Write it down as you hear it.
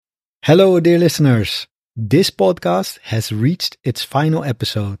Hello, dear listeners. This podcast has reached its final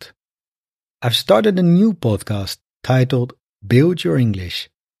episode. I've started a new podcast titled Build Your English,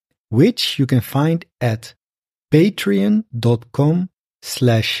 which you can find at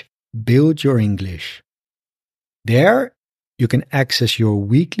patreon.com/buildyourenglish. There, you can access your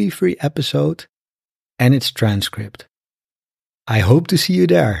weekly free episode and its transcript. I hope to see you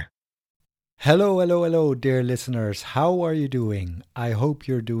there. Hello, dear listeners. How are you doing? I hope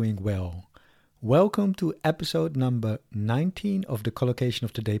you're doing well. Welcome to episode number 19 of the Collocation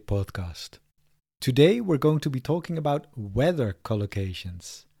of the Day podcast. Today, we're going to be talking about weather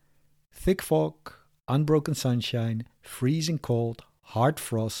collocations. Thick fog, unbroken sunshine, freezing cold, hard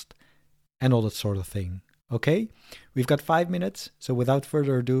frost, and all that sort of thing. Okay? We've got 5 minutes, so without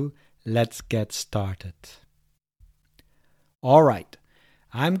further ado, let's get started. All right.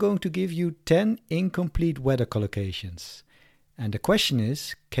 I'm going to give you 10 incomplete weather collocations. And the question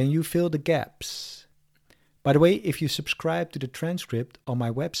is, can you fill the gaps? By the way, if you subscribe to the transcript on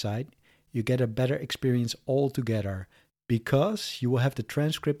my website, you get a better experience altogether because you will have the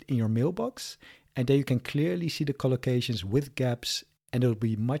transcript in your mailbox and then you can clearly see the collocations with gaps and it'll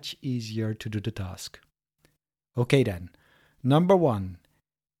be much easier to do the task. Okay then, number 1.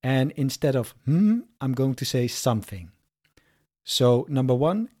 And instead of I'm going to say something. So, number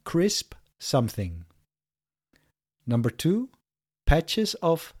 1, crisp something. Number 2, patches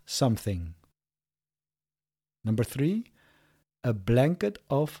of something. Number 3, a blanket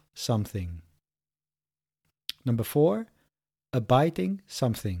of something. Number 4, a biting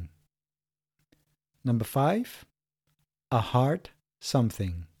something. Number 5, a hard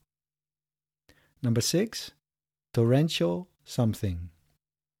something. Number 6, torrential something.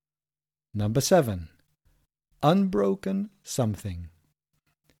 Number 7, unbroken something.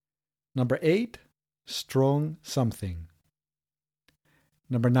 Number 8, strong something.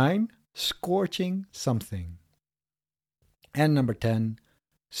 Number 9, scorching something. And number 10,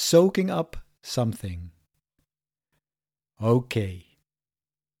 soaking up something. Okay.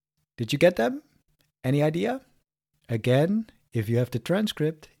 Did you get them? Any idea? Again, if you have the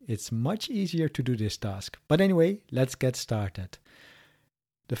transcript, it's much easier to do this task. But anyway, let's get started.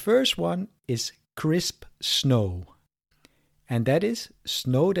 The first one is crisp snow, and that is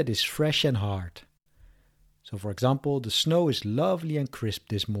snow that is fresh and hard. So for example, the snow is lovely and crisp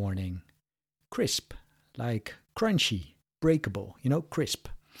this morning. Crisp, like crunchy, breakable, crisp.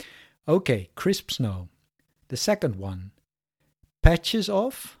 Okay, crisp snow. The second one, patches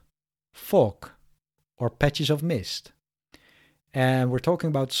of fog or patches of mist. And we're talking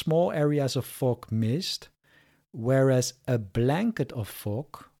about small areas of fog mist, whereas a blanket of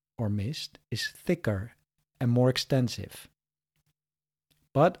fog or mist is thicker and more extensive.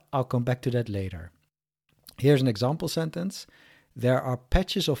 But I'll come back to that later. Here's an example sentence. There are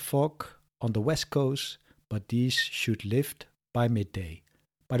patches of fog on the west coast, but these should lift by midday.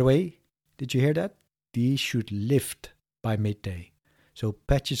 By the way, did you hear that? These should lift by midday. So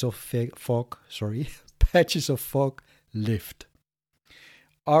patches of fog lift.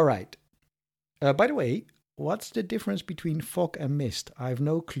 All right. By the way, what's the difference between fog and mist? I have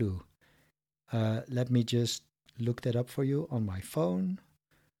no clue. Let me just look that up for you on my phone.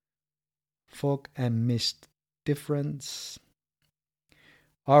 Fog and mist difference.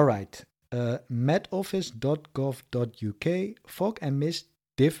 All right. metoffice.gov.uk. Fog and mist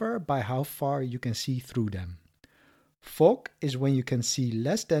differ by how far you can see through them. Fog is when you can see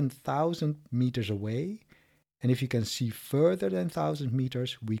less than 1,000 meters away. And if you can see further than 1,000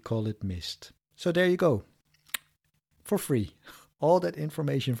 meters, we call it mist. So there you go. For free. All that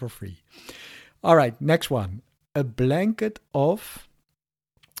information for free. All right, next one. A blanket of,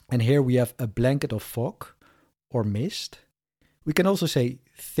 and here we have a blanket of fog or mist. We can also say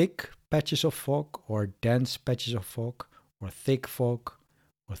thick patches of fog or dense patches of fog or thick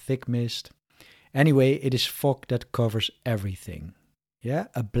mist. Anyway, it is fog that covers everything. Yeah,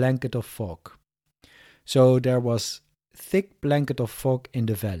 a blanket of fog. So there was thick blanket of fog in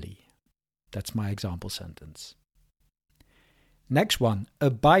the valley. That's my example sentence. Next one, a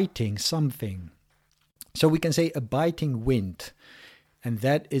biting something. So we can say a biting wind, and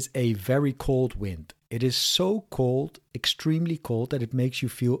that is a very cold wind. It is so cold, extremely cold, that it makes you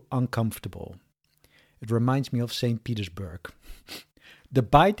feel uncomfortable. It reminds me of St. Petersburg. The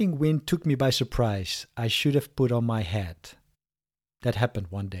biting wind took me by surprise. I should have put on my hat. That happened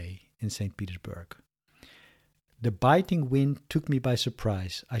one day in St. Petersburg. The biting wind took me by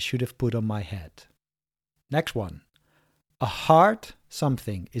surprise. I should have put on my hat. Next one. A hard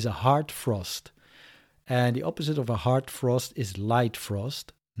something is a hard frost. And the opposite of a hard frost is light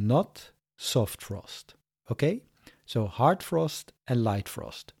frost, not soft frost. Okay? So hard frost and light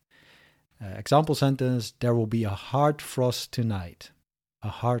frost. Example sentence, there will be a hard frost tonight. A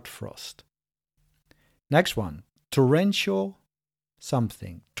hard frost. Next one, torrential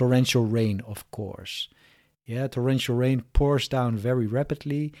something. Torrential rain, of course. Yeah, torrential rain pours down very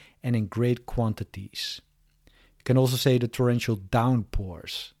rapidly and in great quantities. You can also say the torrential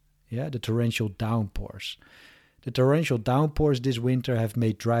downpours. Yeah, the torrential downpours. The torrential downpours this winter have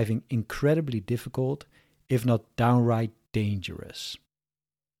made driving incredibly difficult, if not downright dangerous.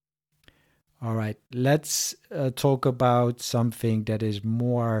 All right, let's talk about something that is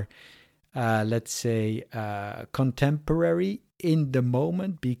more, contemporary in the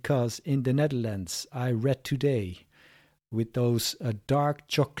moment, because in the Netherlands, I read today with those dark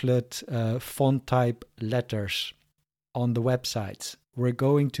chocolate font type letters on the websites, we're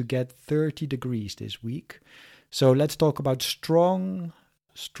going to get 30 degrees this week. So let's talk about strong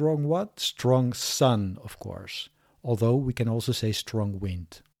what? Strong sun, of course. Although we can also say strong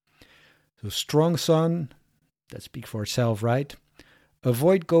wind. So strong sun, that speaks for itself, right?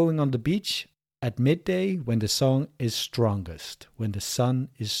 Avoid going on the beach at midday when the sun is strongest. When the sun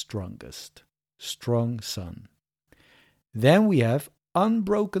is strongest. Strong sun. Then we have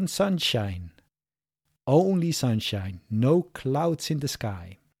unbroken sunshine. Only sunshine, no clouds in the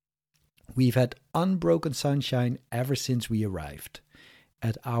sky. We've had unbroken sunshine ever since we arrived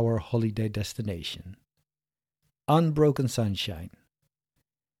at our holiday destination. Unbroken sunshine.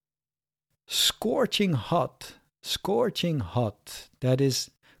 Scorching hot. Scorching hot. That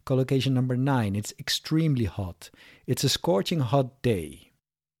is collocation number 9. It's extremely hot. It's a scorching hot day.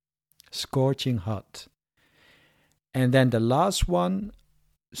 Scorching hot. And then the last one,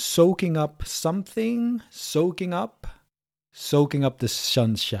 soaking up something. Soaking up the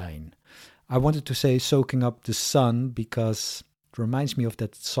sunshine. I wanted to say soaking up the sun because it reminds me of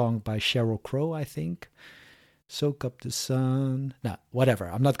that song by Sheryl Crow, I think. Soak up the sun. Nah, whatever.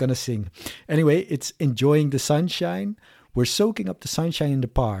 I'm not going to sing. Anyway, it's enjoying the sunshine. We're soaking up the sunshine in the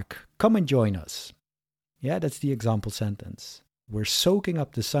park. Come and join us. Yeah, that's the example sentence. We're soaking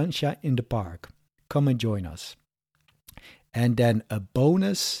up the sunshine in the park. Come and join us. And then a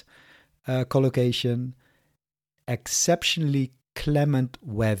bonus collocation, exceptionally clement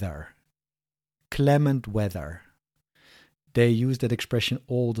weather. Clement weather. They use that expression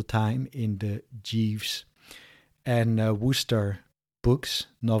all the time in the Jeeves and Wooster books,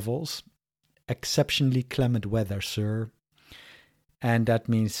 novels. Exceptionally clement weather, sir. And that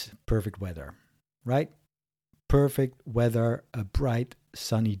means perfect weather, right? Perfect weather, a bright,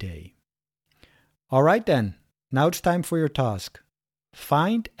 sunny day. All right then, now it's time for your task.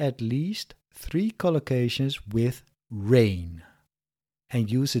 Find at least 3 collocations with rain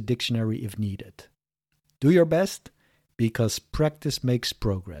and use a dictionary if needed. Do your best, because practice makes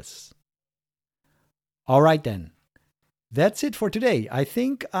progress. All right then. That's it for today. I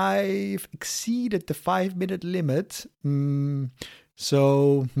think I've exceeded the 5-minute limit.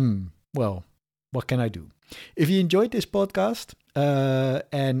 Well, what can I do? If you enjoyed this podcast,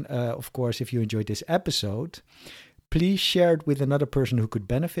 and of course, if you enjoyed this episode, please share it with another person who could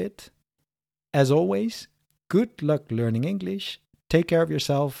benefit. As always, good luck learning English. Take care of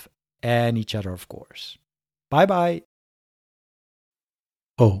yourself and each other, of course. Bye-bye.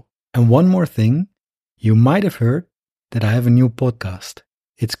 Oh, and one more thing. You might have heard that I have a new podcast.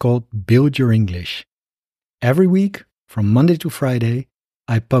 It's called Build Your English. Every week, from Monday to Friday,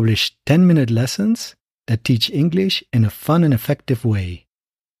 I publish 10-minute lessons that teach English in a fun and effective way.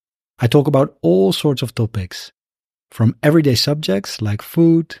 I talk about all sorts of topics, from everyday subjects like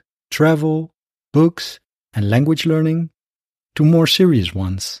food, travel, books, and language learning, to more serious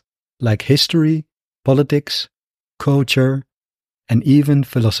ones like history, politics, culture, and even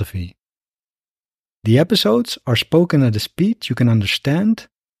philosophy. The episodes are spoken at a speed you can understand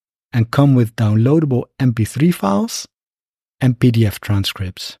and come with downloadable MP3 files and PDF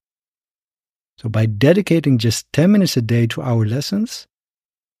transcripts. So by dedicating just 10 minutes a day to our lessons,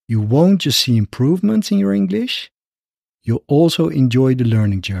 you won't just see improvements in your English, you'll also enjoy the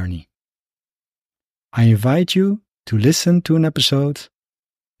learning journey. I invite you to listen to an episode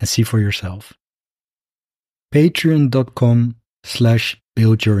and see for yourself.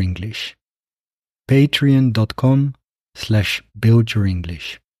 Patreon.com/buildyourenglish.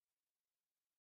 Patreon.com/buildyourenglish.